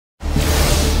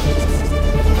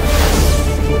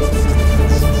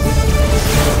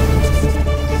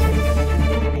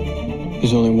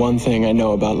There's only one thing I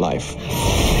know about life.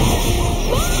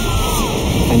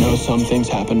 I know some things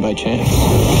happen by chance.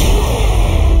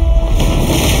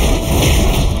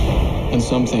 And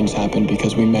some things happen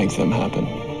because we make them happen.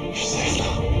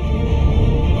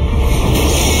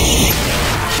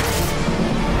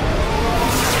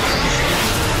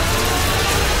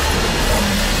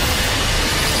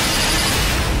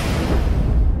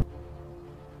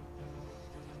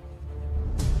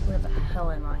 Where the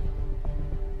hell am I?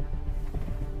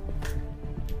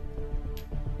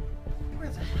 Where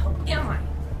the hell am I?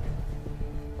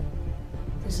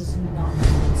 This is not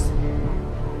nice.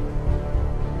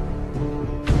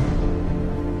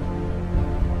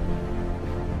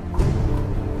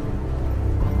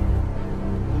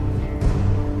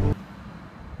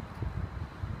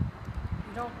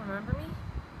 You don't remember me?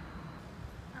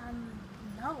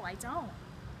 No, I don't.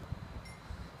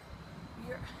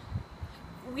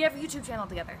 We have a YouTube channel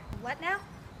together. What now?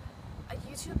 A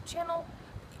YouTube channel?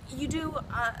 You do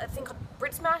a thing called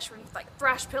Brit Smash where you like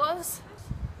thrash pillows?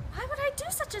 Why would I do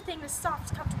such a thing with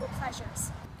soft, comfortable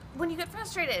pleasures? When you get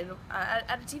frustrated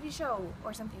at a TV show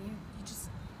or something, you just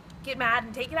get mad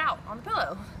and take it out on the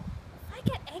pillow. If I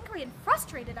get angry and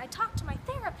frustrated, I talk to my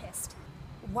therapist.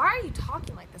 Why are you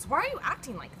talking like this? Why are you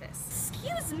acting like this?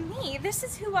 Excuse me, this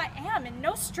is who I am, and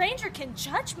no stranger can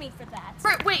judge me for that.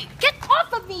 Brit, wait! Get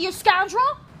off of me, you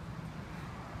scoundrel!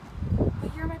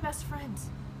 But you're my best friend.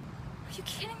 Are you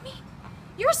kidding me?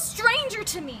 You're a stranger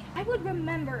to me. I would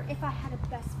remember if I had a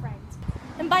best friend.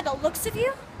 And by the looks of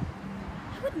you,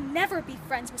 I would never be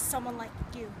friends with someone like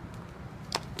you.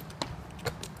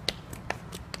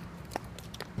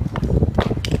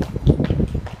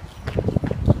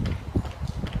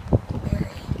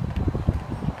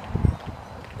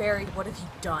 Barry, what have you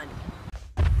done?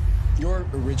 Your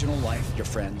original life, your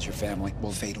friends, your family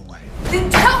will fade away. Then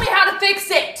tell me how to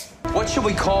fix it! What should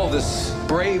we call this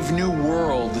brave new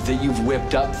world that you've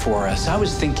whipped up for us? I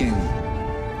was thinking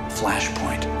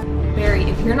Flashpoint. Barry,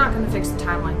 if you're not going to fix the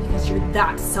timeline because you're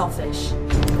that selfish,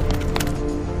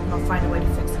 then I'll find a way to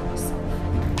fix it myself.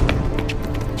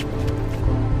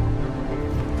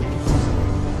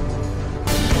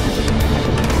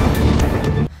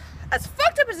 As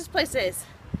fucked up as this place is,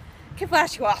 Kid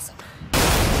Flash, you awesome.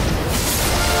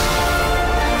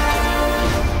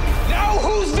 Now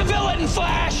who's the villain,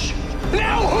 Flash?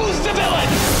 Now who's the villain?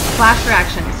 Flash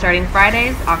Reaction, starting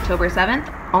Fridays, October 7th,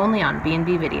 only on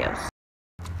B&B Videos.